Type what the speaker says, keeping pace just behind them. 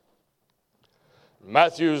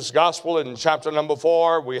Matthew's Gospel in chapter number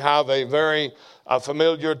 4, we have a very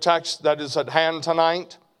familiar text that is at hand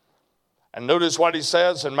tonight. And notice what he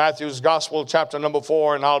says in Matthew's Gospel, chapter number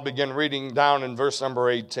 4, and I'll begin reading down in verse number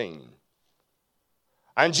 18.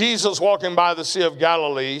 And Jesus, walking by the Sea of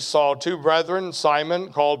Galilee, saw two brethren,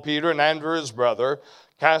 Simon, called Peter, and Andrew his brother,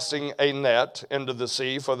 casting a net into the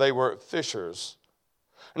sea, for they were fishers.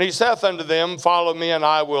 And he saith unto them, Follow me, and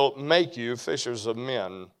I will make you fishers of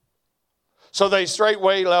men. So they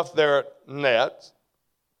straightway left their nets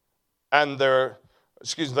and left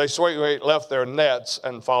their nets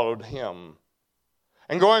and followed him.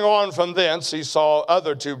 And going on from thence, he saw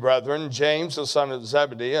other two brethren, James the son of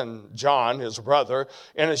Zebedee and John his brother,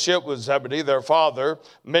 in a ship with Zebedee their father,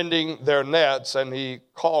 mending their nets, and he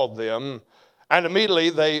called them. And immediately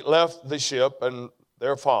they left the ship and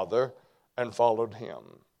their father and followed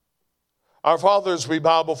him. Our Father, as we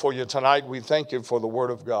bow before you tonight, we thank you for the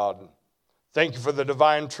word of God. Thank you for the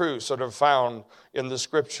divine truths that are found in the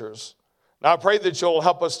Scriptures. Now I pray that you'll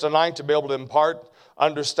help us tonight to be able to impart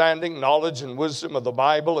understanding, knowledge, and wisdom of the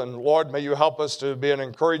Bible. And Lord, may you help us to be an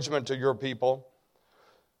encouragement to your people.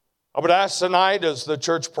 I would ask tonight, as the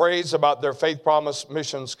church prays about their Faith Promise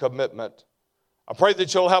Missions commitment, I pray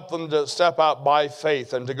that you'll help them to step out by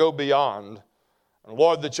faith and to go beyond. And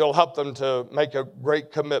Lord, that you'll help them to make a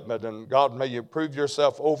great commitment. And God, may you prove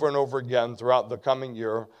yourself over and over again throughout the coming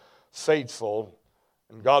year faithful.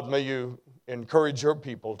 And God, may you encourage your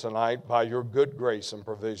people tonight by your good grace and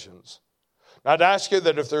provisions. Now, I'd ask you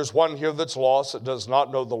that if there's one here that's lost, that does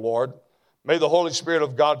not know the Lord, may the Holy Spirit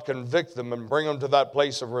of God convict them and bring them to that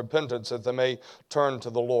place of repentance that they may turn to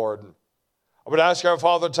the Lord. I would ask our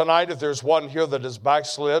Father tonight, if there's one here that is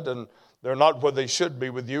backslid and they're not where they should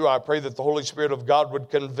be with you, I pray that the Holy Spirit of God would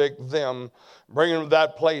convict them, bring them to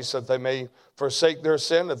that place that they may forsake their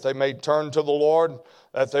sin, that they may turn to the Lord,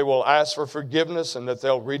 that they will ask for forgiveness, and that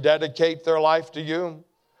they'll rededicate their life to you.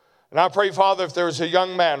 And I pray, Father, if there's a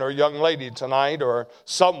young man or a young lady tonight, or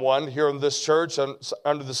someone here in this church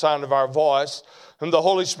under the sound of our voice, whom the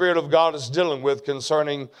Holy Spirit of God is dealing with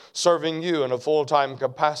concerning serving you in a full-time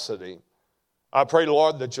capacity, I pray,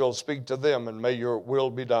 Lord, that you'll speak to them and may your will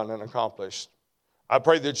be done and accomplished. I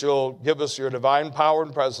pray that you'll give us your divine power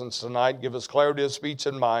and presence tonight. Give us clarity of speech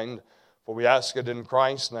and mind, for we ask it in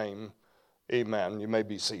Christ's name. Amen. You may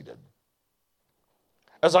be seated.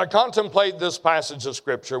 As I contemplate this passage of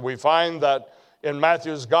Scripture, we find that in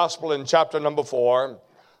Matthew's Gospel in chapter number 4,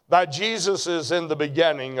 that Jesus is in the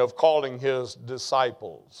beginning of calling his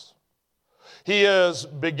disciples. He is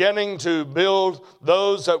beginning to build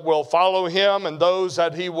those that will follow him and those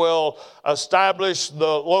that he will establish the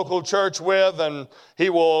local church with, and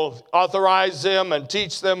he will authorize them and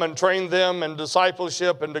teach them and train them in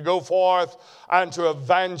discipleship and to go forth and to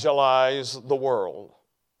evangelize the world.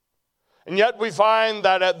 And yet we find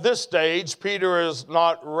that at this stage, Peter is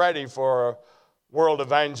not ready for world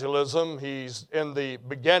evangelism. He's in the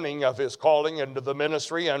beginning of his calling into the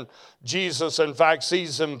ministry, and Jesus, in fact,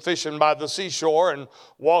 sees him fishing by the seashore and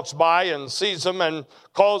walks by and sees him and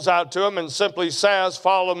calls out to him and simply says,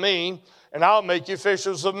 Follow me, and I'll make you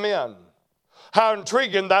fishers of men. How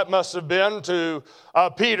intriguing that must have been to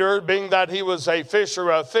Peter, being that he was a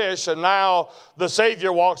fisher of fish, and now the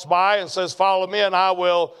Savior walks by and says, Follow me, and I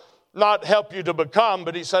will not help you to become,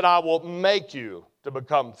 but he said, I will make you to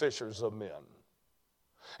become fishers of men.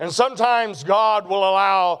 And sometimes God will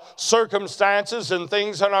allow circumstances and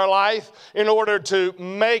things in our life in order to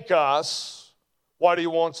make us what he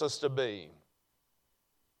wants us to be.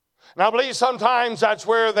 And I believe sometimes that's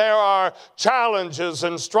where there are challenges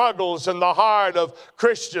and struggles in the heart of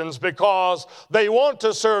Christians, because they want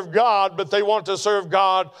to serve God, but they want to serve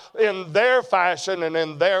God in their fashion and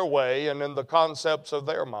in their way and in the concepts of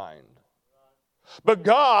their mind. But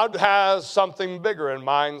God has something bigger in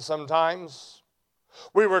mind sometimes.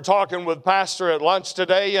 We were talking with Pastor at lunch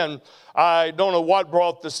today, and I don't know what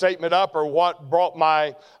brought the statement up or what brought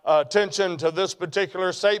my attention to this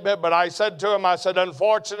particular statement, but I said to him,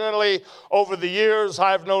 unfortunately, over the years,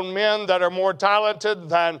 I've known men that are more talented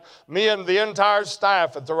than me and the entire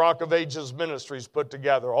staff at the Rock of Ages Ministries put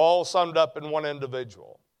together, all summed up in one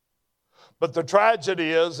individual. But the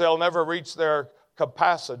tragedy is they'll never reach their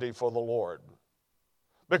capacity for the Lord,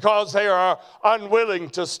 because they are unwilling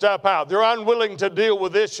to step out. They're unwilling to deal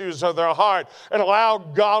with issues of their heart and allow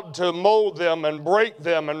God to mold them and break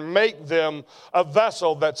them and make them a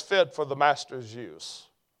vessel that's fit for the Master's use.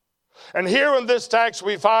 And here in this text,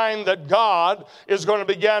 we find that God is going to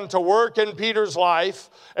begin to work in Peter's life,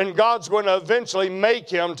 and God's going to eventually make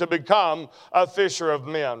him to become a fisher of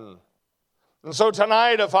men. And so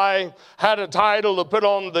tonight, if I had a title to put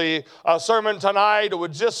on the sermon tonight, it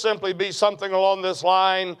would just simply be something along this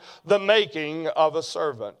line, The Making of a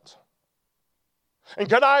Servant. And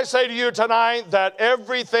could I say to you tonight that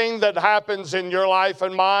everything that happens in your life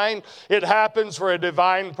and mine, it happens for a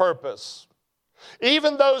divine purpose.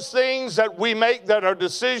 Even those things that we make that are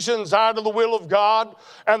decisions out of the will of God,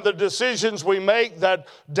 and the decisions we make that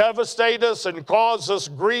devastate us and cause us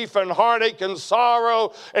grief and heartache and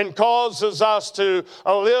sorrow and causes us to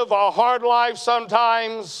live a hard life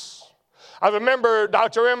sometimes. I remember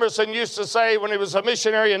Dr. Emerson used to say when he was a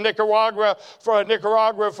missionary in Nicaragua for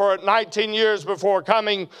 19 years before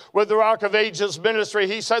coming with the Rock of Ages ministry,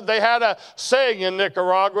 he said they had a saying in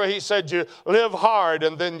Nicaragua. He said, you live hard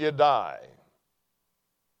and then you die.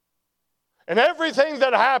 And everything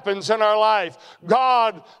that happens in our life,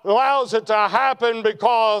 God allows it to happen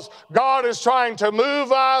because God is trying to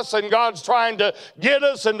move us and God's trying to get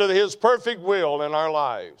us into His perfect will in our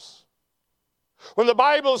lives. When the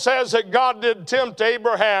Bible says that God did tempt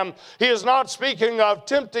Abraham, He is not speaking of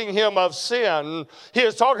tempting him of sin. He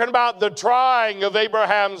is talking about the trying of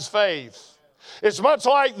Abraham's faith. It's much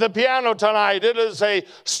like the piano tonight. It is a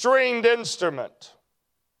stringed instrument.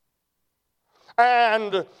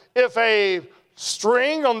 And if a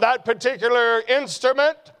string on that particular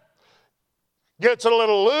instrument gets a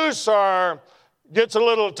little loose or gets a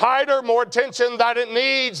little tighter, more tension than it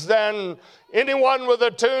needs, then anyone with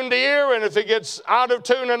a tuned ear, and if it gets out of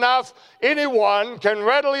tune enough, anyone can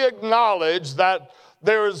readily acknowledge that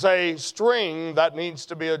there is a string that needs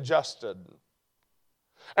to be adjusted.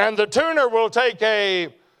 And the tuner will take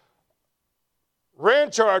a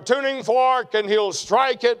wrench or a tuning fork and he'll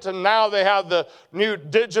strike it, and now they have the new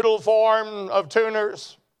digital form of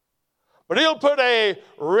tuners. But he'll put a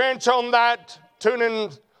wrench on that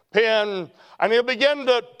tuning pin and he'll begin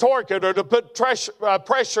to torque it or to put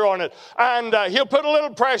pressure on it. And he'll put a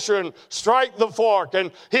little pressure and strike the fork,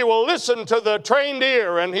 and he will listen to the trained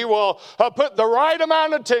ear, and he will put the right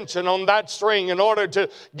amount of tension on that string in order to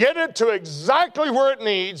get it to exactly where it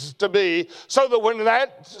needs to be, so that when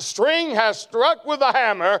that string has struck with a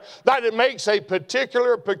hammer, that it makes a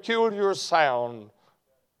particular peculiar sound.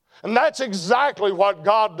 And that's exactly what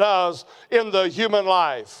God does in the human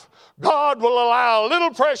life. God will allow a little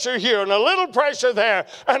pressure here and a little pressure there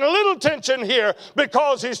and a little tension here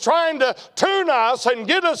because He's trying to tune us and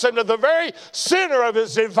get us into the very center of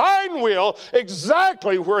His divine will,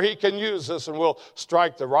 exactly where He can use us, and we'll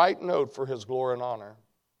strike the right note for His glory and honor.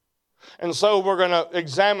 And so we're going to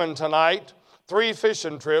examine tonight 3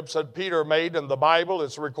 fishing trips that Peter made in the Bible.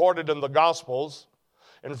 It's recorded in the Gospels.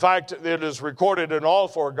 In fact, it is recorded in all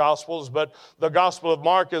 4 Gospels, but the Gospel of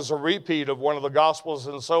Mark is a repeat of one of the Gospels,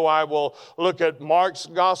 and so I will look at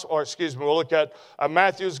we'll look at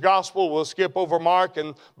Matthew's Gospel. We'll skip over Mark,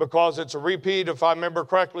 and because it's a repeat, if I remember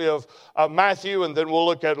correctly, of Matthew, and then we'll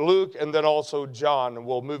look at Luke, and then also John, and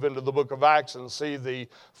we'll move into the book of Acts and see the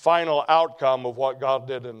final outcome of what God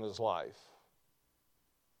did in His life.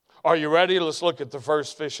 Are you ready? Let's look at the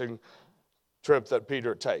first fishing trip that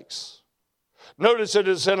Peter takes. Notice it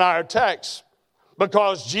is in our text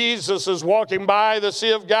because Jesus is walking by the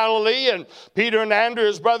Sea of Galilee, and Peter and Andrew,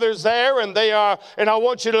 his brothers, there, and I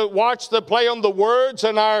want you to watch the play on the words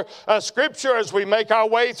in our scripture as we make our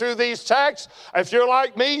way through these texts. If you're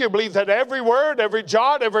like me, you believe that every word, every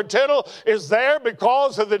jot, every tittle is there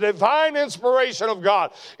because of the divine inspiration of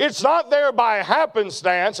God. It's not there by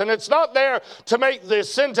happenstance, and it's not there to make the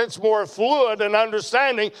sentence more fluid and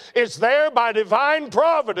understanding. It's there by divine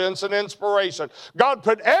providence and inspiration. God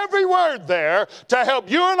put every word there to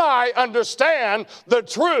help you and I understand the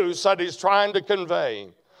truths that He's trying to convey.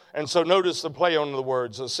 And so notice the play on the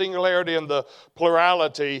words, the singularity and the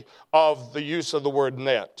plurality of the use of the word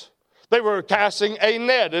net. They were casting a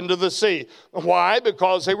net into the sea. Why?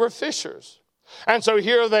 Because they were fishers. And so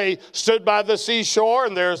here they stood by the seashore,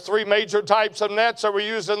 and there's 3 major types of nets that were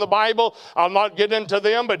used in the Bible. I'll not get into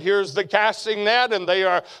them, but here's the casting net, and they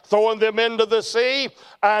are throwing them into the sea,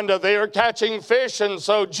 and they are catching fish. And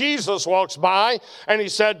so Jesus walks by, and He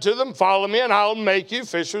said to them, "Follow me, and I'll make you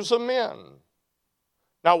fishers of men."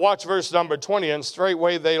 Now watch verse number 20, and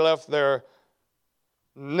straightway they left their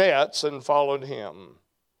nets and followed Him.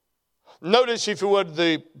 Notice, if you would,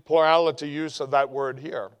 the plurality use of that word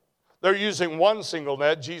here. They're using one single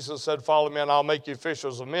net. Jesus said, "Follow me, and I'll make you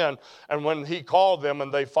fishers of men." And when He called them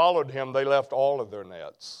and they followed Him, they left all of their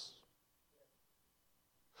nets.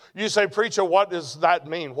 You say, "Preacher, what does that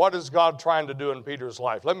mean? What is God trying to do in Peter's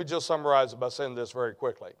life?" Let me just summarize it by saying this very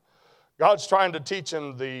quickly. God's trying to teach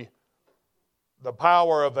him the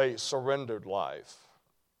power of a surrendered life.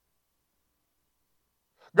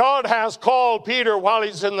 God has called Peter while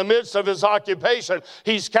he's in the midst of his occupation.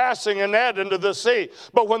 He's casting a net into the sea.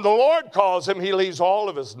 But when the Lord calls him, he leaves all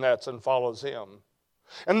of his nets and follows him.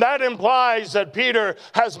 And that implies that Peter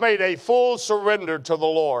has made a full surrender to the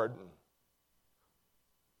Lord.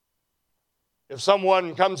 If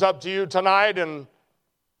someone comes up to you tonight in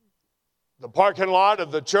the parking lot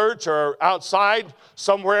of the church or outside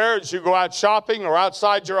somewhere as you go out shopping or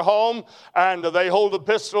outside your home, and they hold a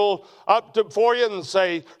pistol up for you and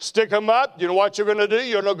say, stick them up, you know what you're going to do?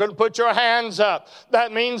 You're not going to put your hands up.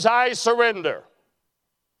 That means I surrender.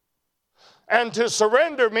 And to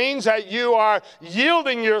surrender means that you are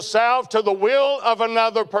yielding yourself to the will of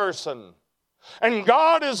another person. And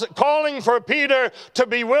God is calling for Peter to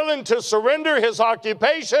be willing to surrender his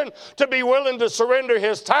occupation, to be willing to surrender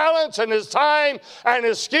his talents and his time and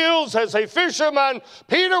his skills as a fisherman.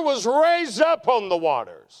 Peter was raised up on the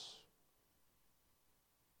waters.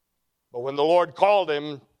 But when the Lord called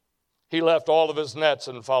him, he left all of his nets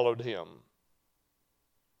and followed him.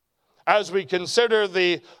 As we consider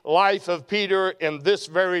the life of Peter in this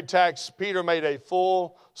very text, Peter made a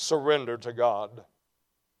full surrender to God.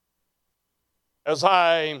 As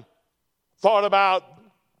I thought about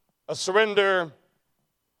a surrender,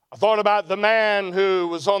 I thought about the man who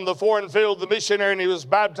was on the foreign field, the missionary, and he was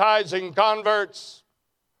baptizing converts.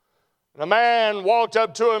 And a man walked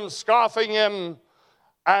up to him, scoffing him,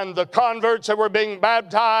 and the converts that were being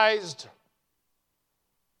baptized.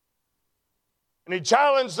 And he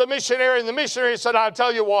challenged the missionary, and the missionary said, I'll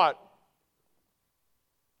tell you what.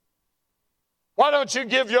 Why don't you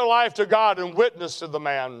give your life to God and witness to the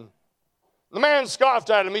man? The man scoffed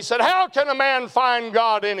at him. He said, how can a man find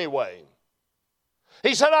God anyway?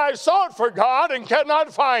 He said, I sought for God and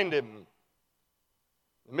cannot find him.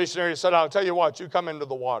 The missionary said, I'll tell you what, you come into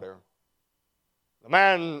the water. The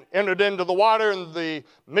man entered into the water, and the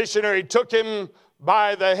missionary took him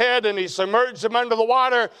by the head, and he submerged him under the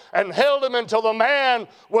water and held him until the man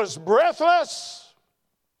was breathless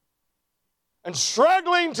and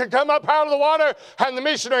struggling to come up out of the water, and the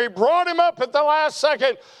missionary brought him up at the last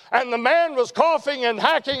second, and the man was coughing and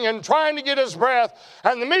hacking and trying to get his breath,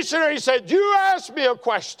 and the missionary said, you asked me a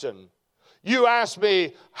question. You asked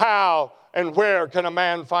me how and where can a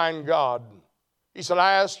man find God? He said,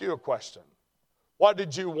 I asked you a question. What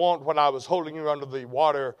did you want when I was holding you under the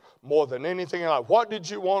water more than anything in life? What did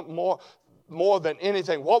you want more than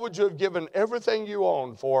anything? What would you have given everything you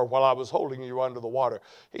owned for while I was holding you under the water?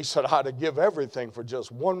 He said, I'd have give everything for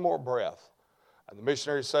just one more breath. And the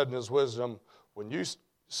missionary said in his wisdom, when you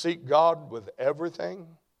seek God with everything,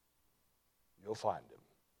 you'll find him.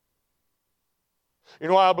 You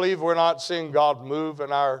know, I believe we're not seeing God move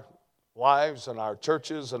in our lives and our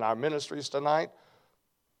churches and our ministries tonight.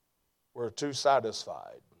 We're too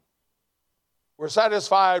satisfied. We're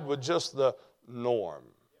satisfied with just the norm.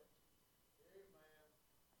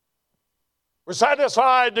 We're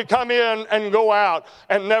satisfied to come in and go out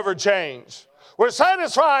and never change. We're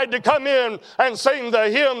satisfied to come in and sing the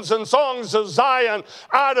hymns and songs of Zion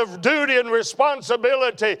out of duty and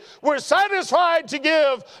responsibility. We're satisfied to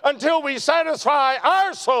give until we satisfy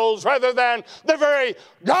our souls rather than the very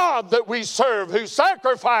God that we serve, who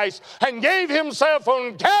sacrificed and gave himself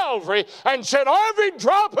on Calvary and shed every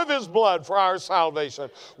drop of his blood for our salvation.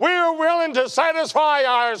 We're willing to satisfy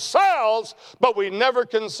ourselves, but we never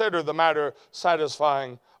consider the matter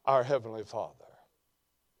satisfying our Heavenly Father.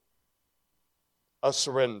 A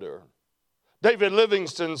surrender. David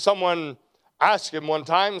Livingston, someone asked him one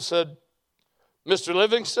time, said, Mr.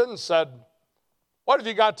 Livingston, said, what have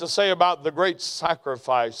you got to say about the great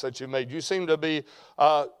sacrifice that you made? You seem to be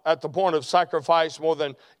at the point of sacrifice more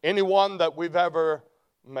than anyone that we've ever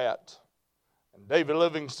met. And David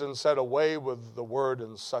Livingston said, away with the word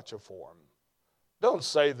in such a form. Don't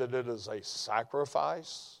say that it is a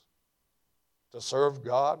sacrifice to serve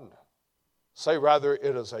God. Say rather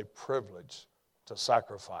it is a privilege to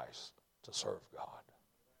sacrifice to serve God.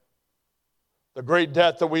 The great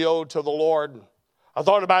debt that we owe to the Lord. I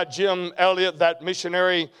thought about Jim Elliot, that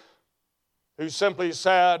missionary who simply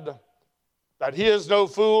said that he is no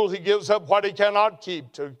fool. He gives up what he cannot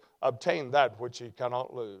keep to obtain that which he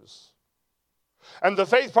cannot lose. And the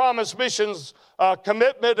Faith Promise Missions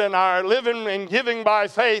commitment and our living and giving by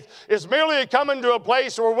faith is merely coming to a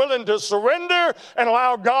place where we're willing to surrender and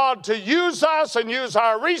allow God to use us and use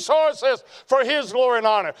our resources for his glory and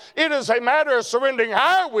honor. It is a matter of surrendering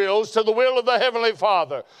our wills to the will of the Heavenly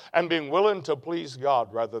Father and being willing to please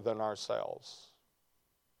God rather than ourselves.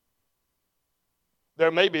 There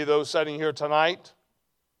may be those sitting here tonight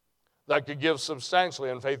that could give substantially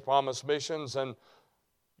in Faith Promise Missions, and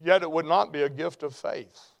yet it would not be a gift of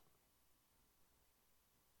faith.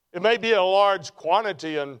 It may be a large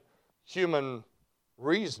quantity in human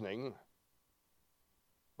reasoning,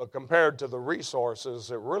 but compared to the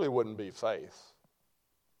resources, it really wouldn't be faith.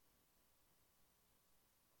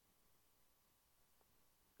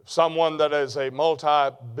 If someone that is a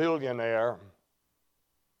multi-billionaire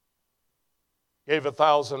gave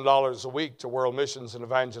 $1,000 a week to world missions and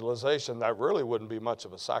evangelization, that really wouldn't be much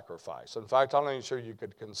of a sacrifice. In fact, I'm not even sure you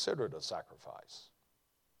could consider it a sacrifice.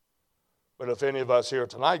 But if any of us here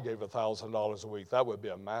tonight gave $1,000 a week, that would be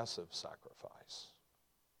a massive sacrifice.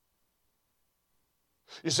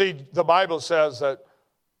 You see, the Bible says that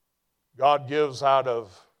God gives out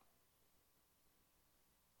of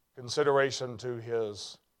consideration to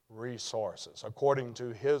his resources, according to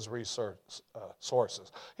his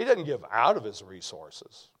sources. He doesn't give out of his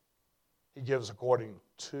resources. He gives according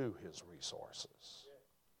to his resources.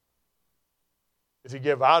 If you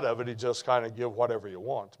give out of it, you just kind of give whatever you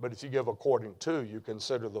want. But if you give according to, you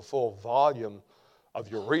consider the full volume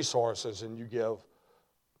of your resources and you give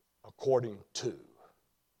according to.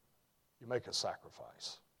 You make a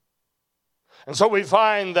sacrifice. And so we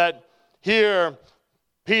find that here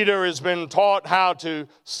Peter has been taught how to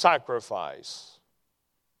sacrifice.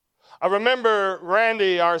 I remember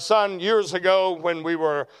Randy, our son, years ago when we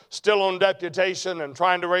were still on deputation and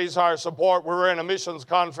trying to raise our support. We were in a missions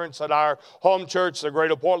conference at our home church, the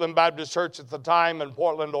Greater Portland Baptist Church at the time in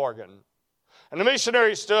Portland, Oregon. And the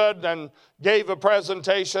missionary stood and gave a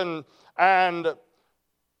presentation, and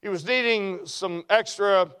he was needing some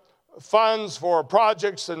extra funds for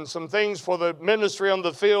projects and some things for the ministry on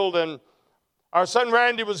the field. And our son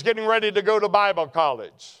Randy was getting ready to go to Bible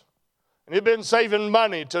college. And he'd been saving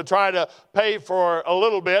money to try to pay for a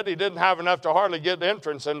little bit. He didn't have enough to hardly get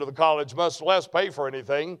entrance into the college, much less pay for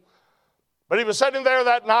anything. But he was sitting there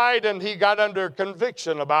that night, and he got under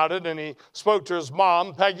conviction about it, and he spoke to his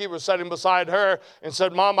mom. Peggy was sitting beside her and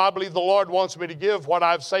said, "Mom, I believe the Lord wants me to give what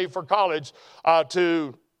I've saved for college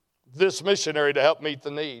to this missionary to help meet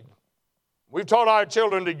the need." We've taught our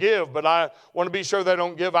children to give, but I want to be sure they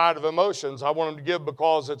don't give out of emotions. I want them to give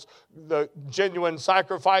because it's the genuine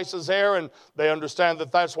sacrifices there, and they understand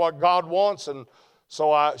that that's what God wants. And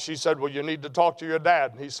so she said, "Well, you need to talk to your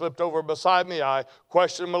dad." And he slipped over beside me. I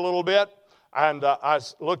questioned him a little bit, and I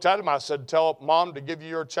looked at him. I said, "Tell Mom to give you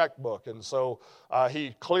your checkbook." And so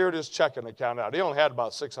he cleared his checking account out. He only had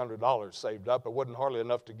about $600 saved up. It wasn't hardly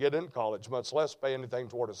enough to get in college, much less pay anything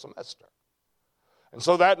toward a semester. And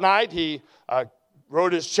so that night he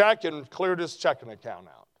wrote his check and cleared his checking account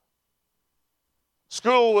out.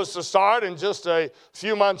 School was to start in just a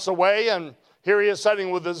few months away, and here he is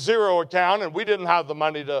sitting with a zero account, and we didn't have the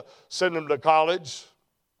money to send him to college.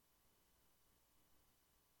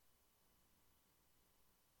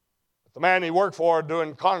 The man he worked for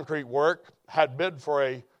doing concrete work had bid for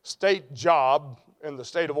a state job in the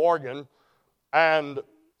state of Oregon and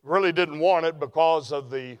really didn't want it because of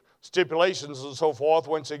the stipulations and so forth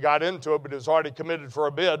once he got into it, but he was already committed for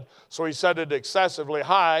a bid, so he set it excessively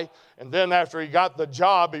high. And then after he got the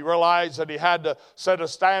job, he realized that he had to set a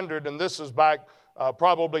standard, and this is back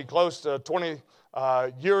probably close to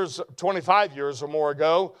 25 years or more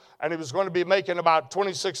ago, and he was going to be making about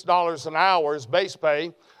 $26 an hour as base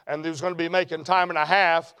pay, and he was going to be making time and a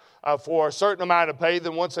half for a certain amount of pay.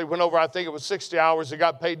 Then once they went over, I think it was 60 hours, he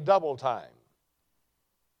got paid double time.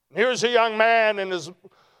 And here's a young man in his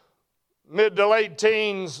mid to late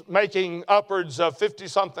teens making upwards of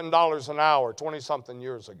 $50-something an hour 20-something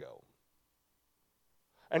years ago.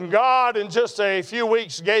 And God in just a few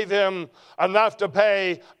weeks gave him enough to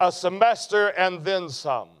pay a semester and then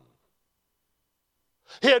some.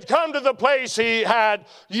 He had come to the place he had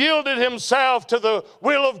yielded himself to the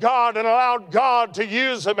will of God and allowed God to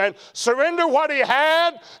use him and surrender what he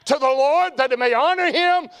had to the Lord that it may honor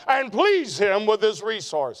him and please him with his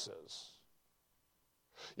resources.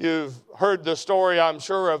 You've heard the story, I'm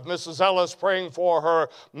sure, of Mrs. Ellis praying for her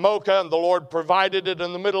mocha, and the Lord provided it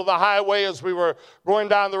in the middle of the highway as we were going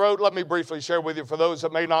down the road. Let me briefly share with you for those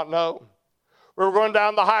that may not know. We were going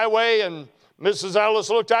down the highway, and Mrs. Ellis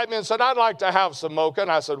looked at me and said, "I'd like to have some mocha."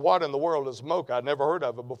 And I said, "What in the world is mocha?" I'd never heard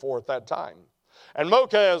of it before at that time. And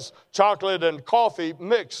mocha is chocolate and coffee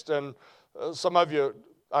mixed, and some of you,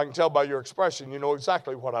 I can tell by your expression, you know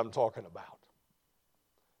exactly what I'm talking about.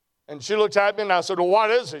 And she looked at me and I said, "Well,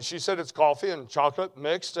 what is it?" She said, "It's coffee and chocolate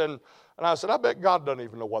mixed." And I said, "I bet God doesn't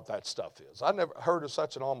even know what that stuff is. I never heard of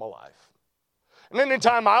such in all my life." And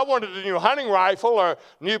anytime I wanted a new hunting rifle or a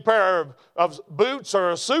new pair of boots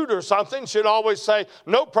or a suit or something, she'd always say,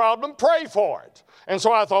 "No problem, pray for it." And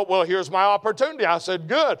so I thought, well, here's my opportunity. I said,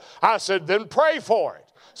 "Good." I said, "Then pray for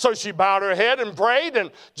it." So she bowed her head and prayed,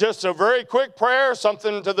 and just a very quick prayer,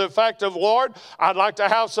 something to the effect of, Lord, I'd like to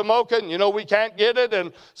have some mocha, and we can't get it.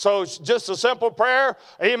 And so just a simple prayer,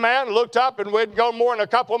 amen, looked up and we'd go more than a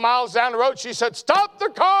couple of miles down the road. She said, stop the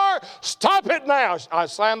car, stop it now. I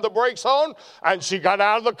slammed the brakes on, and she got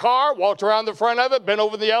out of the car, walked around the front of it, bent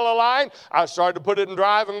over the yellow line. I started to put it in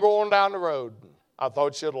drive and go on down the road. I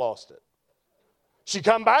thought she had lost it. She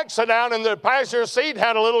come back, sat down in the passenger seat,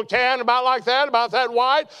 had a little can about that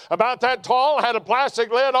wide, about that tall, had a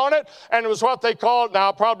plastic lid on it, and it was what they called, now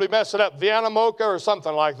I'll probably mess it up, Vienna mocha or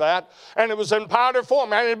something like that, and it was in powder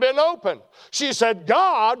form, and it had been opened. She said,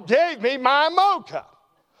 God gave me my mocha.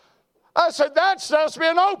 I said, that stuff's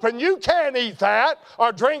been open. You can't eat that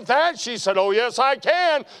or drink that. She said, oh, yes, I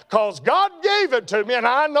can, because God gave it to me, and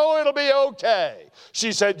I know it'll be okay.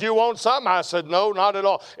 She said, you want some? I said, no, not at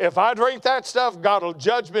all. If I drink that stuff, God will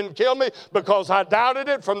judge me and kill me, because I doubted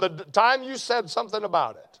it from the time you said something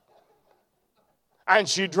about it. And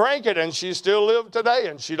she drank it, and she still lived today,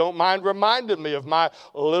 and she don't mind reminding me of my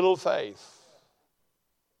little faith.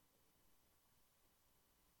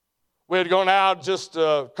 We had gone out just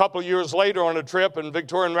a couple of years later on a trip, and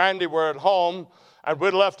Victoria and Randy were at home, and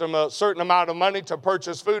we'd left them a certain amount of money to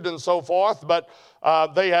purchase food and so forth, but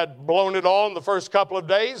they had blown it all in the first couple of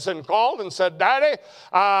days and called and said, Daddy,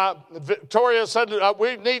 Victoria said,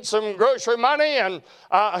 we need some grocery money, and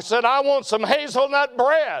I said, I want some hazelnut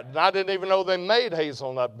bread. And I didn't even know they made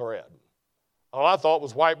hazelnut bread. All I thought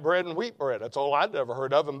was white bread and wheat bread. That's all I'd ever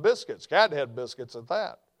heard of, and biscuits. Cat had biscuits at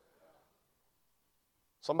that.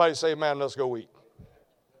 Somebody say, man, let's go eat.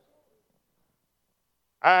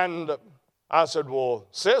 And I said, well,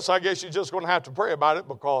 sis, I guess you're just going to have to pray about it,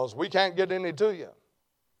 because we can't get any to you.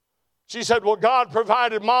 She said, well, God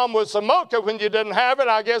provided Mom with some mocha when you didn't have it.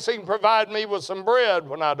 I guess he can provide me with some bread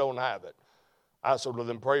when I don't have it. I said, well,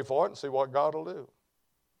 then pray for it and see what God will do.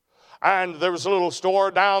 And there was a little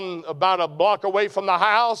store down about a block away from the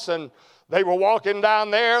house, and they were walking down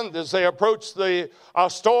there, and as they approached the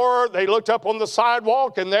store, they looked up on the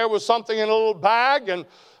sidewalk, and there was something in a little bag, and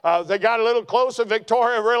they got a little closer.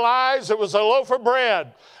 Victoria realized it was a loaf of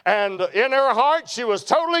bread, and in her heart, she was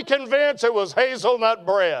totally convinced it was hazelnut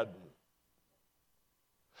bread.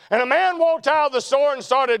 And a man walked out of the store and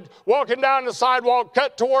started walking down the sidewalk,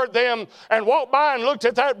 cut toward them, and walked by and looked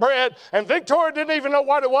at that bread. And Victoria didn't even know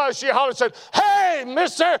what it was. She hollered and said, hey,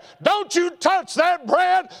 mister, don't you touch that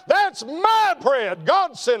bread. That's my bread.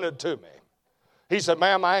 God sent it to me. He said,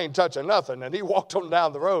 ma'am, I ain't touching nothing. And he walked on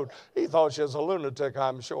down the road. He thought she was a lunatic,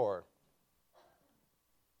 I'm sure.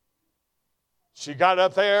 She got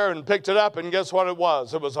up there and picked it up, and guess what it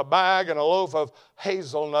was? It was a bag and a loaf of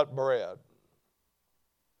hazelnut bread.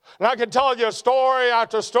 And I can tell you story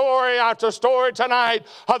after story after story tonight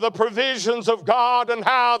of the provisions of God and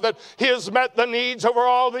how that He has met the needs over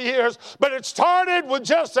all the years. But it started with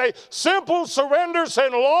just a simple surrender,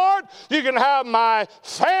 saying, Lord, you can have my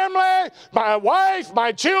family, my wife,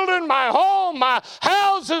 my children, my home, my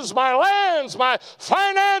houses, my lands, my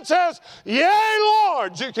finances. Yea,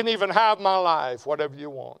 Lord, you can even have my life, whatever you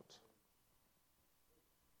want.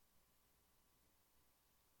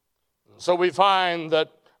 So we find that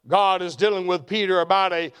God is dealing with Peter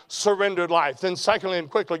about a surrendered life. Then secondly, and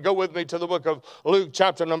quickly, go with me to the book of Luke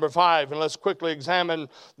chapter number 5, and let's quickly examine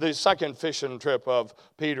the second fishing trip of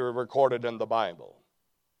Peter recorded in the Bible.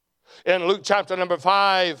 In Luke chapter number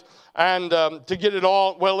 5, and to get it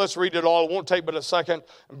all, well, let's read it all. It won't take but a second,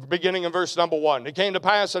 beginning in verse number 1. It came to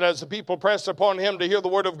pass that as the people pressed upon him to hear the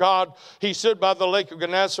word of God, he stood by the lake of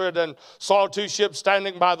Gennesaret and saw two ships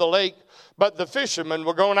standing by the lake, but the fishermen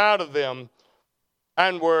were going out of them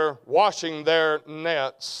and were washing their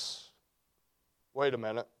nets. Wait a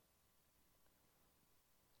minute.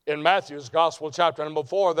 In Matthew's Gospel, chapter number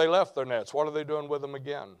 4, they left their nets. What are they doing with them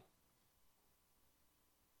again?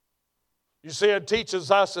 You see, it teaches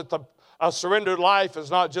us that a surrendered life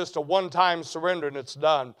is not just a one-time surrender and it's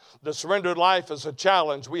done. The surrendered life is a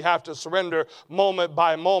challenge. We have to surrender moment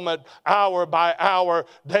by moment, hour by hour,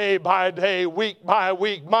 day by day, week by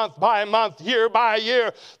week, month by month, year by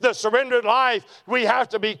year. The surrendered life, we have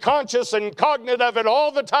to be conscious and cognizant of it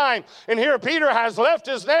all the time. And here Peter has left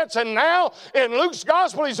his nets, and now in Luke's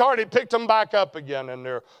gospel he's already picked them back up again, and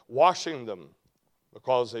they're washing them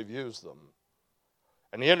because they've used them.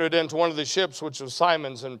 And he entered into one of the ships, which was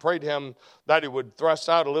Simon's, and prayed him that he would thrust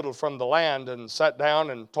out a little from the land, and sat down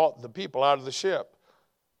and taught the people out of the ship.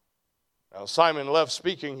 Now Simon left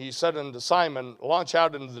speaking. He said unto Simon, launch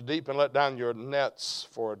out into the deep and let down your nets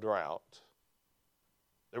for a draught.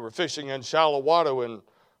 They were fishing in shallow water in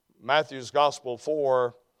Matthew's Gospel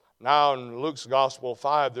 4. Now in Luke's Gospel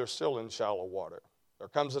 5, they're still in shallow water. There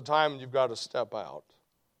comes a time you've got to step out.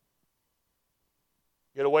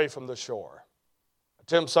 Get away from the shore.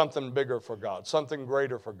 Attempt something bigger for God, something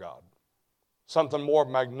greater for God, something more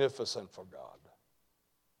magnificent for God.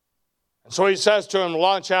 And so he says to him,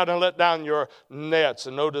 launch out and let down your nets.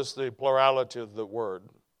 And notice the plurality of the word.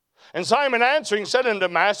 And Simon answering said unto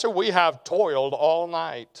him, Master, we have toiled all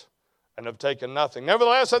night and have taken nothing.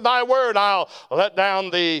 Nevertheless, at thy word, I'll let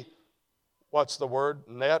down the, what's the word?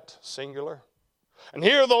 Net, singular. And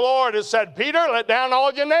here the Lord has said, Peter, let down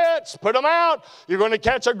all your nets. Put them out. You're going to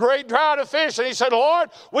catch a great drought of fish. And he said,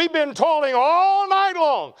 Lord, we've been toiling all night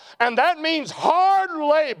long. And that means hard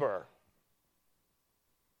labor.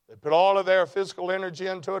 They put all of their physical energy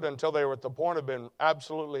into it until they were at the point of being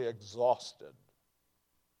absolutely exhausted.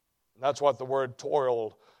 And that's what the word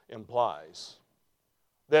toil implies.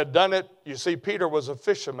 They had done it. You see, Peter was a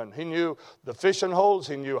fisherman. He knew the fishing holes.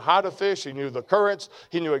 He knew how to fish. He knew the currents.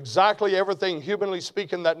 He knew exactly everything, humanly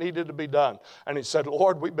speaking, that needed to be done. And he said,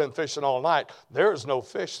 Lord, we've been fishing all night. There is no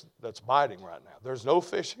fish that's biting right now. There's no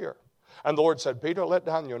fish here. And the Lord said, Peter, let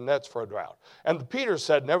down your nets for a drought. And Peter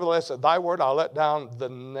said, nevertheless, at thy word, I'll let down the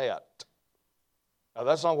net. Now,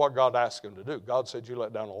 that's not what God asked him to do. God said, you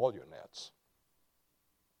let down all your nets.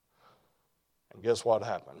 And guess what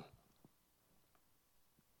happened?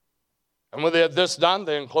 And when they had this done,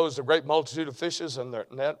 they enclosed a great multitude of fishes, and their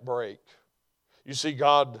net brake. You see,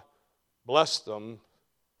 God blessed them,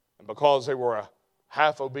 and because they were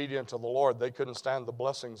half obedient to the Lord, they couldn't stand the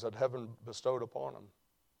blessings that heaven bestowed upon them.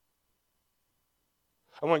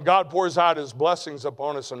 And when God pours out his blessings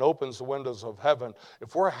upon us and opens the windows of heaven,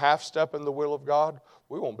 if we're half step in the will of God,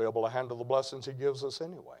 we won't be able to handle the blessings he gives us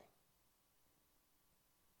anyway.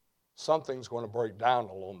 Something's going to break down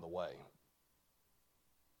along the way.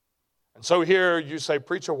 And so here you say,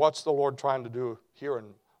 preacher, what's the Lord trying to do here in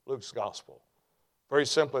Luke's gospel? Very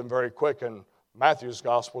simple and very quick. In Matthew's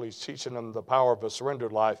gospel, he's teaching them the power of a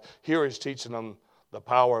surrendered life. Here he's teaching them the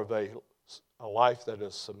power of a life that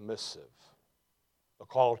is submissive. A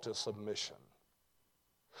call to submission.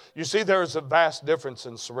 You see, there is a vast difference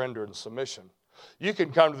in surrender and submission. You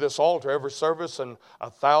can come to this altar every service and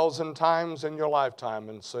 1,000 times in your lifetime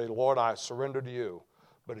and say, Lord, I surrender to you.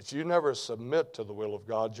 But if you never submit to the will of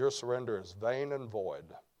God, your surrender is vain and void.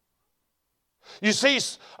 You see,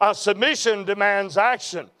 submission demands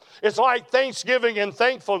action. It's like thanksgiving and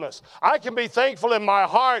thankfulness. I can be thankful in my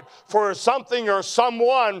heart for something or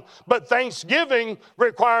someone, but thanksgiving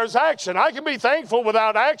requires action. I can be thankful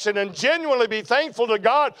without action and genuinely be thankful to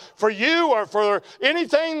God for you or for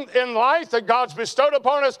anything in life that God's bestowed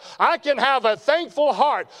upon us. I can have a thankful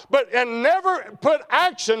heart, and never put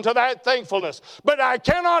action to that thankfulness. But I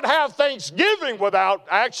cannot have thanksgiving without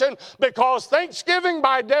action, because thanksgiving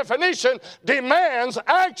by definition demands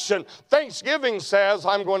action. Thanksgiving says,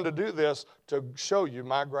 I'm going to do this to show you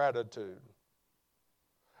my gratitude.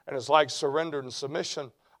 And it's like surrender and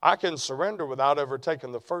submission. I can surrender without ever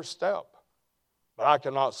taking the first step, but I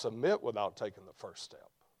cannot submit without taking the first step.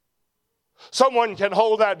 Someone can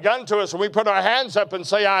hold that gun to us and we put our hands up and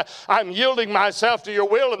say, I'm yielding myself to your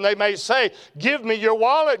will. And they may say, give me your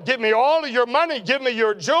wallet, give me all of your money, give me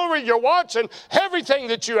your jewelry, your watch, and everything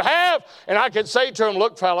that you have. And I could say to him,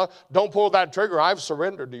 look, fella, don't pull that trigger. I've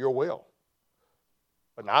surrendered to your will.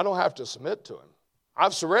 But now I don't have to submit to him.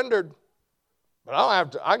 I've surrendered, but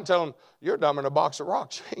I can tell him, you're dumb in a box of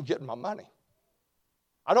rocks. You ain't getting my money.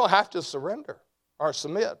 I don't have to surrender or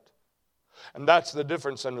submit. And that's the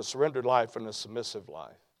difference in a surrendered life and a submissive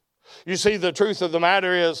life. You see, the truth of the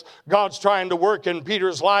matter is God's trying to work in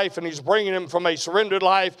Peter's life, and he's bringing him from a surrendered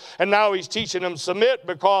life, and now he's teaching him submit,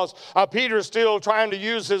 because Peter's still trying to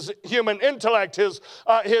use his human intellect, his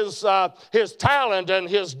talent and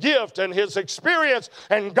his gift and his experience.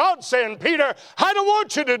 And God's saying, Peter, I don't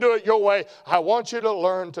want you to do it your way. I want you to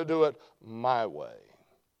learn to do it my way.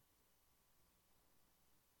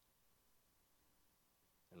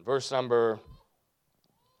 In verse number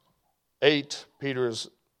 8, Peter's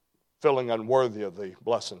feeling unworthy of the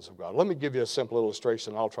blessings of God. Let me give you a simple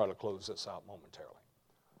illustration. I'll try to close this out momentarily.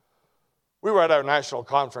 We were at our national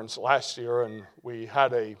conference last year, and we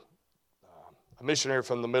had a missionary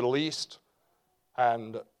from the Middle East,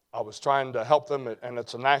 and I was trying to help them, and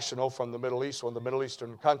it's a national from the Middle East, one of the Middle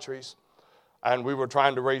Eastern countries, and we were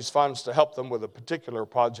trying to raise funds to help them with a particular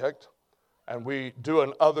project. And we do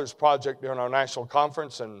an others project during our national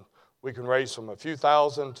conference, and we can raise from a few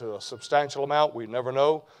thousand to a substantial amount. We never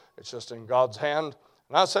know. It's just in God's hand.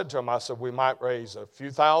 And I said to him, we might raise a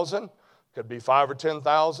few thousand. Could be 5 or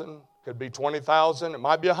 10,000. Could be 20,000. It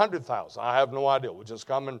might be 100,000. I have no idea. We'll just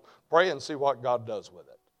come and pray and see what God does with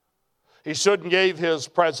it. He stood and gave his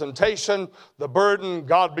presentation, the burden.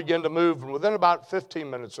 God began to move. And within about 15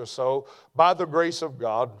 minutes or so, by the grace of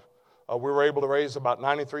God, we were able to raise about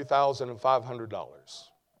 $93,500.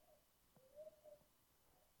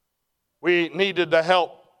 We needed the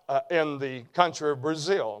help in the country of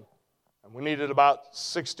Brazil, and we needed about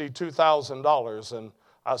 $62,000. And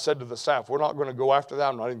I said to the staff, we're not going to go after that.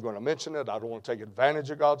 I'm not even going to mention it. I don't want to take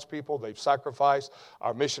advantage of God's people. They've sacrificed.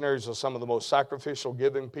 Our missionaries are some of the most sacrificial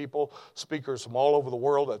giving people. Speakers from all over the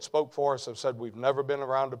world that spoke for us have said we've never been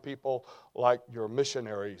around a people like your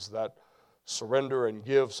missionaries that surrender and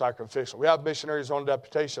give sacrificial. We have missionaries on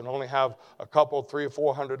deputation, only have a couple, $300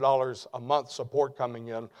 or $400 a month support coming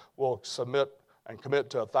in. We'll submit and commit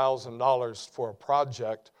to $1,000 for a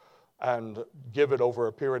project and give it over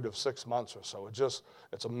a period of 6 months or so.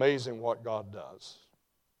 It's amazing what God does.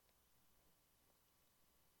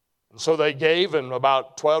 And so they gave, and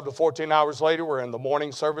about 12 to 14 hours later, we're in the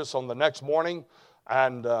morning service on the next morning,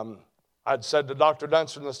 and I'd said to Dr.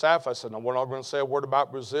 Dunstan and the staff, I said, no, we're not going to say a word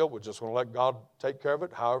about Brazil. We're just going to let God take care of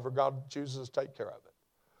it, however God chooses to take care of it.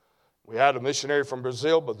 We had a missionary from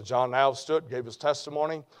Brazil, Brother John Alves stood, gave his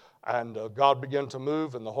testimony, and God began to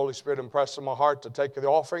move, and the Holy Spirit impressed in my heart to take the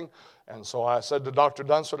offering. And so I said to Dr.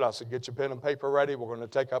 Dunstan, I said, get your pen and paper ready. We're going to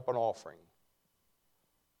take up an offering.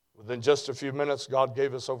 Within just a few minutes, God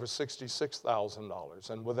gave us over $66,000.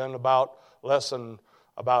 And within about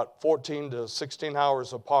 14 to 16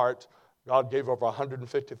 hours apart, God gave over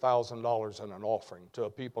 $150,000 in an offering to a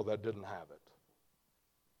people that didn't have it.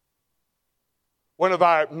 One of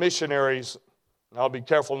our missionaries, and I'll be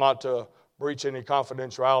careful not to breach any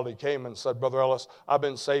confidentiality, came and said, Brother Ellis, I've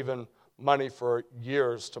been saving money for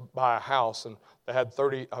years to buy a house, and they had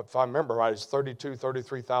if I remember right, it's $32,000,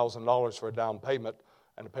 $33,000 for a down payment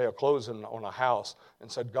and to pay a closing on a house,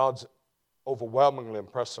 and said, God's overwhelmingly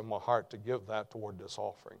impressed in my heart to give that toward this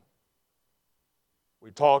offering.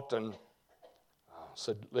 We talked and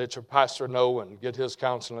said, let your pastor know and get his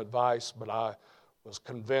counsel and advice, but I was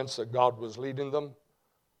convinced that God was leading them,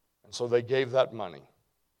 and so they gave that money.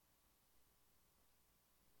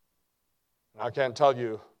 And I can't tell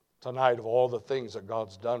you tonight of all the things that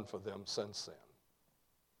God's done for them since then.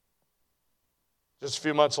 Just a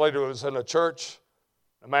few months later, I was in a church.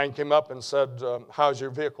 A man came up and said, how's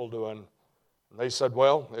your vehicle doing? And they said,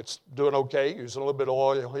 well, it's doing okay, using a little bit of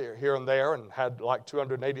oil here and there, and had like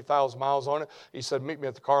 280,000 miles on it. He said, meet me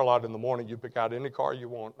at the car lot in the morning. You pick out any car you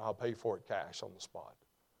want, and I'll pay for it cash on the spot.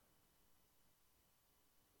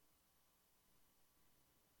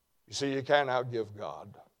 You see, you can't outgive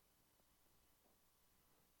God.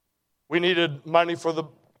 We needed money for the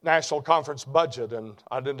national conference budget, and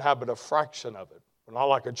I didn't have but a fraction of it. We're not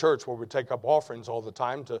like a church where we take up offerings all the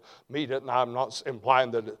time to meet it, and I'm not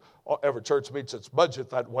implying that every church meets its budget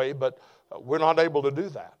that way, but we're not able to do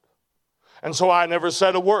that. And so I never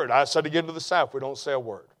said a word. I said again to the staff, we don't say a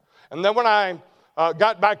word. And then when I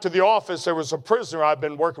got back to the office, there was a prisoner I'd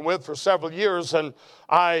been working with for several years, and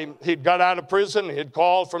he'd got out of prison. He'd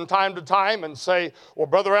call from time to time and say, well,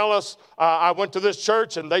 Brother Ellis, I went to this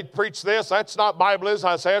church and they preach this. That's not Bible, is it?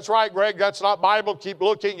 I say, that's right, Greg, that's not Bible. Keep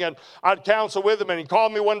looking. And I'd counsel with him, and he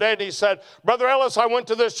called me one day and he said, Brother Ellis, I went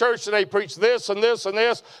to this church and they preach this and this and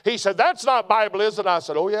this. He said, that's not Bible, is it? I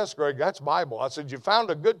said, oh, yes, Greg, that's Bible. I said, you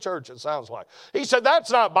found a good church, it sounds like. He said,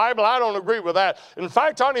 that's not Bible. I don't agree with that. In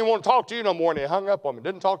fact, I don't even want to talk to you no more. And he hung up on me.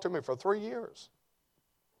 Didn't talk to me for 3 years.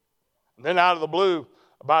 And then out of the blue,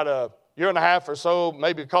 about a year and a half or so,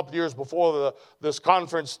 maybe a couple of years before this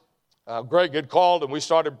conference, Greg had called and we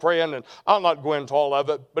started praying, and I'll not go into all of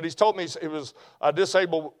it, but he's told me he was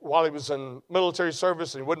disabled while he was in military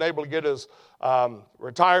service, and he wasn't able to get his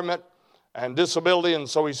retirement and disability, and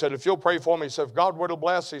so he said, if you'll pray for me, he said, if God were to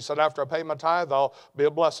bless, he said, after I pay my tithe, I'll be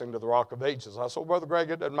a blessing to the Rock of Ages. I said, well, Brother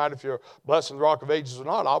Greg, it doesn't matter if you're blessing the Rock of Ages or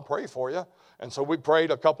not, I'll pray for you. And so we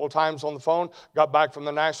prayed a couple of times on the phone, got back from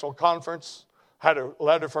the national conference, had a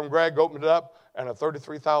letter from Greg, opened it up, and a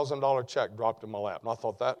 $33,000 check dropped in my lap. And I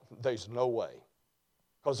thought, there's no way.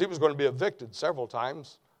 Because he was going to be evicted several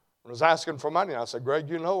times. I was asking for money. And I said, Greg,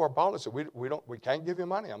 you know our policy. We can't give you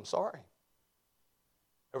money. I'm sorry.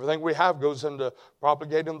 Everything we have goes into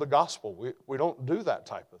propagating the gospel. We don't do that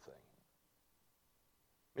type of thing.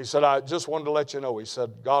 He said, I just wanted to let you know. He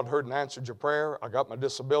said, God heard and answered your prayer. I got my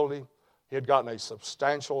disability. He had gotten a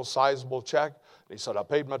substantial, sizable check. He said, I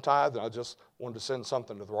paid my tithe, and I just wanted to send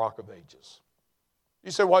something to the Rock of Ages.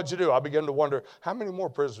 You say, what'd you do? I began to wonder, how many more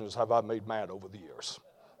prisoners have I made mad over the years?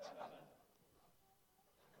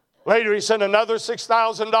 Later, he sent another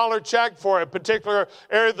 $6,000 check for a particular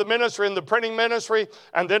area of the ministry, in the printing ministry.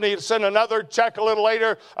 And then he sent another check a little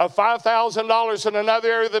later of $5,000 in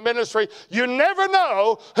another area of the ministry. You never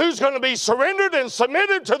know who's going to be surrendered and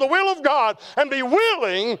submitted to the will of God and be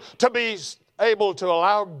willing to be able to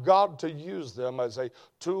allow God to use them as a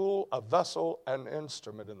tool, a vessel, an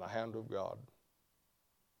instrument in the hand of God.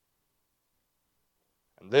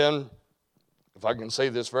 And then, if I can say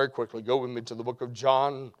this very quickly, go with me to the book of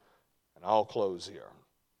John, and I'll close here.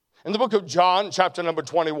 In the book of John, chapter number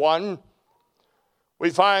 21,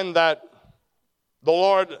 we find that the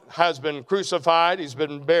Lord has been crucified, he's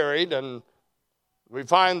been buried, and we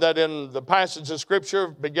find that in the passage of Scripture,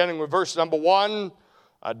 beginning with verse number 1,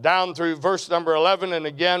 down through verse number 11, and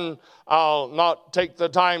again, I'll not take the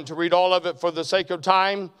time to read all of it for the sake of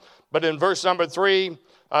time, but in verse number 3,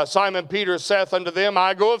 Simon Peter saith unto them,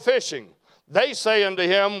 I go a-fishing. They say unto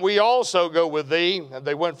him, we also go with thee. And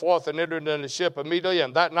they went forth and entered into the ship immediately,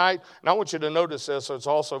 and that night, and I want you to notice this, so it's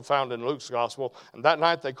also found in Luke's gospel, and that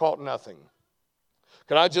night they caught nothing.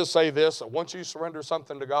 Can I just say this? Once you surrender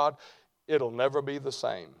something to God, it'll never be the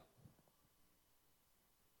same.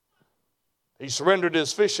 He surrendered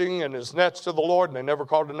his fishing and his nets to the Lord, and they never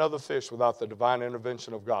caught another fish without the divine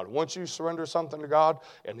intervention of God. Once you surrender something to God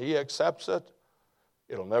and he accepts it,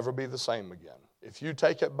 it'll never be the same again. If you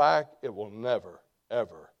take it back, it will never,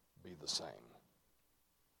 ever be the same.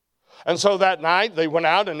 And so that night they went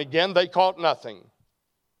out, and again they caught nothing.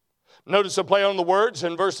 Notice the play on the words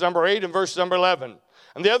in verse number 8 and verse number 11.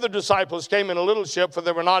 And the other disciples came in a little ship, for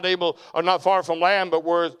they were not able, or not far from land, but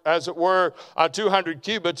were, as it were, 200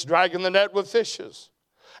 cubits, dragging the net with fishes.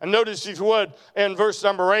 And notice, if you would, in verse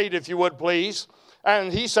number 8, if you would please.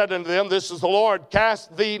 And he said unto them, this is the Lord,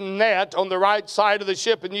 cast the net on the right side of the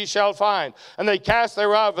ship, and ye shall find. And they cast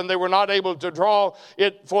thereof, and they were not able to draw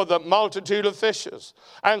it for the multitude of fishes.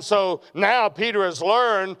 And so now Peter has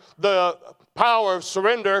learned the power of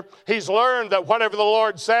surrender. He's learned that whatever the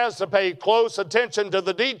Lord says, to pay close attention to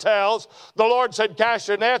the details. The Lord said, cast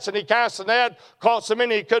your nets, and he cast the net, caught so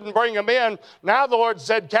many he couldn't bring them in. Now the Lord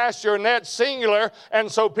said, cast your net singular,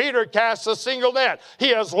 and so Peter casts a single net. He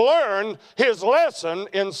has learned his lesson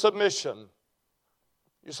in submission.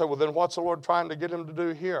 You say, well, then what's the Lord trying to get him to do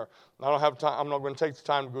here? I don't have time. I'm not going to take the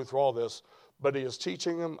time to go through all this, but he is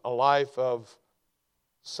teaching him a life of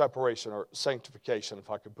separation or sanctification,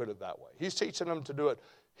 if I could put it that way. He's teaching them to do it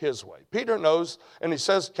his way. Peter knows, and he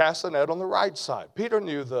says, cast the net on the right side. Peter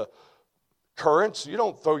knew the currents. You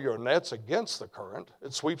don't throw your nets against the current.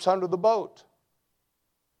 It sweeps under the boat.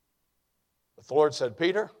 But the Lord said,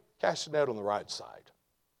 Peter, cast the net on the right side,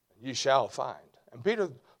 and ye shall find. And Peter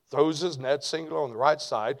throws his net singular on the right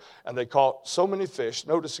side, and they caught so many fish.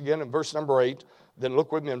 Notice again in verse number 8, then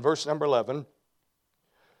look with me in verse number 11.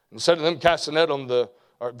 And said to them, cast the net on the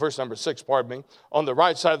verse number 6, on the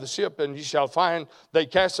right side of the ship, and ye shall find. They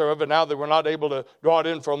cast thereof, and now they were not able to draw it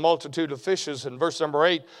in for a multitude of fishes. In verse number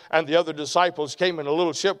 8, and the other disciples came in a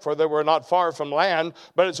little ship, for they were not far from land,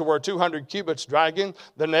 but as it were 200 cubits, dragging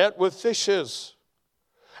the net with fishes.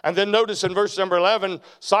 And then notice in verse number 11,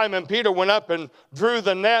 Simon Peter went up and drew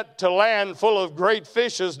the net to land full of great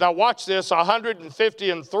fishes. Now watch this,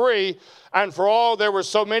 153, and for all there were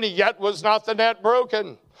so many, yet was not the net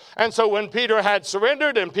broken. And so when Peter had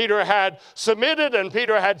surrendered, and Peter had submitted, and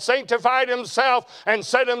Peter had sanctified himself and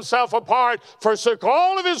set himself apart, forsook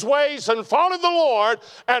all of his ways and followed the Lord,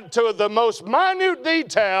 and to the most minute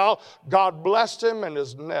detail, God blessed him and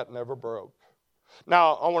his net never broke.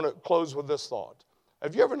 Now, I want to close with this thought.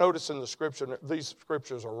 Have you ever noticed in the scripture, these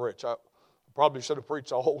scriptures are rich. I probably should have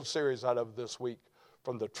preached a whole series out of this week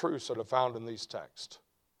from the truths that are found in these texts.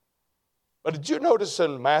 But did you notice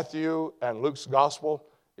in Matthew and Luke's gospel,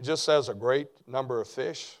 it just says a great number of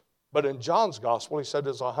fish? But in John's gospel, he said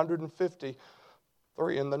there's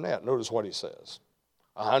 153 in the net. Notice what he says.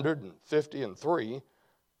 153,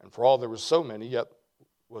 and for all there was so many, yet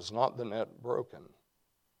was not the net broken.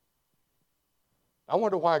 I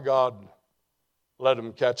wonder why God let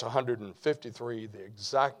him catch 153, the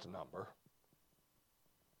exact number,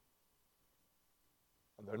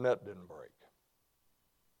 and their net didn't break.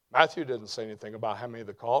 Matthew didn't say anything about how many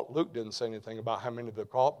they caught. Luke didn't say anything about how many they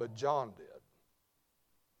caught, but John did.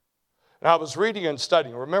 And I was reading and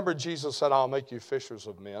studying. Remember, Jesus said, I'll make you fishers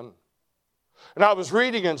of men. And I was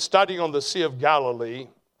reading and studying on the Sea of Galilee.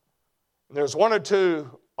 And there's one or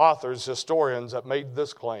two authors, historians, that made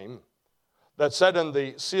this claim, that said in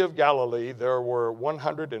the Sea of Galilee there were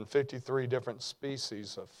 153 different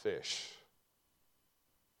species of fish.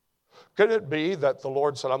 Could it be that the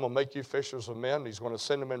Lord said, I'm going to make you fishers of men? He's going to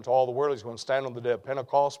send them into all the world. He's going to stand on the day of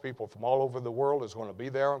Pentecost. People from all over the world is going to be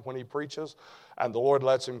there when he preaches. And the Lord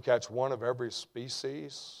lets him catch one of every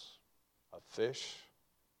species of fish.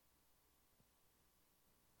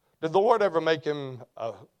 Did the Lord ever make him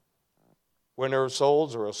a winner of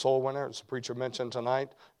souls or a soul winner, as the preacher mentioned tonight?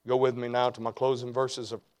 Go with me now to my closing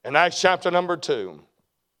verses. In Acts chapter number 2.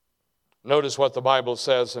 Notice what the Bible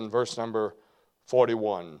says in verse number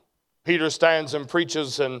 41. Peter stands and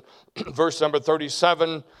preaches in verse number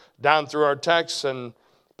 37 down through our text, and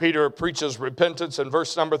Peter preaches repentance in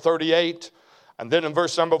verse number 38. And then in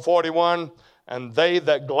verse number 41, and they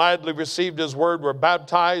that gladly received his word were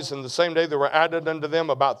baptized, and the same day there were added unto them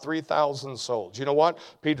about 3,000 souls. You know what?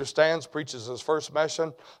 Peter stands, preaches his first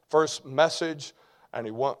message, and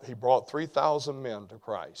he brought 3,000 men to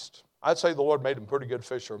Christ. I'd say the Lord made him pretty good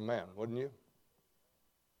fisher of men, wouldn't you?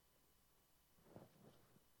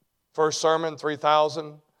 First sermon,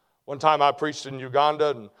 3,000. One time I preached in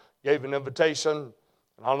Uganda and gave an invitation.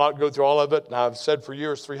 And I'll not go through all of it. And I've said for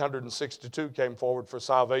years 362 came forward for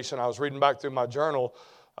salvation. I was reading back through my journal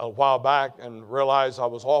a while back and realized I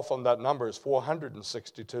was off on that number. It's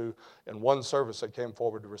 462 in one service that came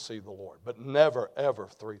forward to receive the Lord. But never, ever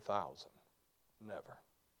 3,000. Never.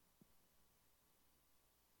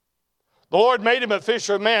 The Lord made him a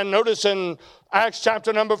fisher of men. Notice in Acts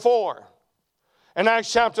chapter number 4. In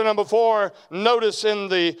Acts chapter number 4, notice in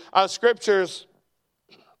the scriptures,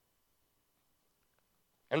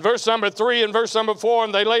 in verse number 3 and verse number 4,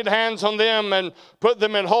 and they laid hands on them and put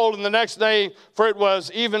them in hold. And the next day, for it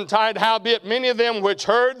was eventide, howbeit many of them which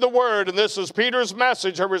heard the word, and this is Peter's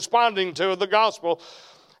message, are responding to the gospel.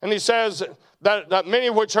 And he says that many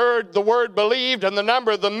which heard the word believed, and the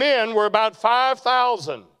number of the men were about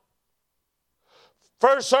 5,000.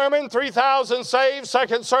 First sermon, 3,000 saved.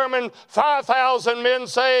 Second sermon, 5,000 men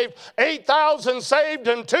saved. 8,000 saved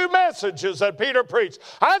in 2 messages that Peter preached.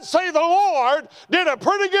 I'd say the Lord did a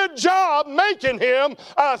pretty good job making him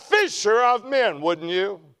a fisher of men, wouldn't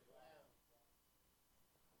you?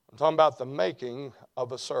 I'm talking about the making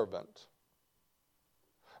of a servant.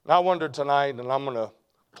 Now I wonder tonight, and I'm going to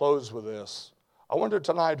close with this. I wonder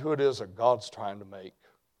tonight who it is that God's trying to make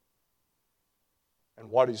and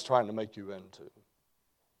what he's trying to make you into.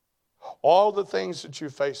 All the things that you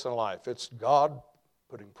face in life, it's God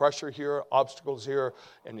putting pressure here, obstacles here,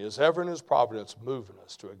 and he is ever in his providence moving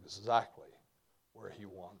us to exactly where he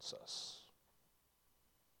wants us.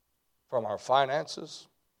 From our finances,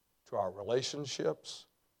 to our relationships,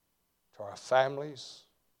 to our families,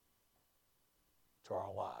 to our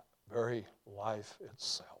very life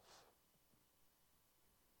itself.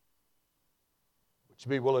 Would you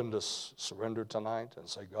be willing to surrender tonight and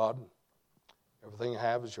say, God, everything I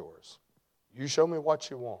have is yours. You show me what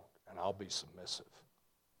you want, and I'll be submissive.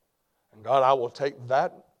 And God, I will take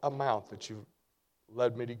that amount that you've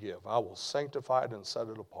led me to give. I will sanctify it and set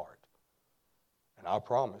it apart. And I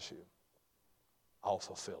promise you, I'll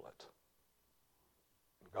fulfill it.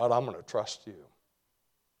 And God, I'm going to trust you.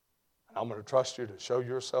 And I'm going to trust you to show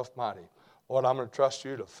yourself mighty. Lord, I'm going to trust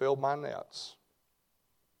you to fill my nets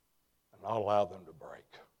and not allow them to break.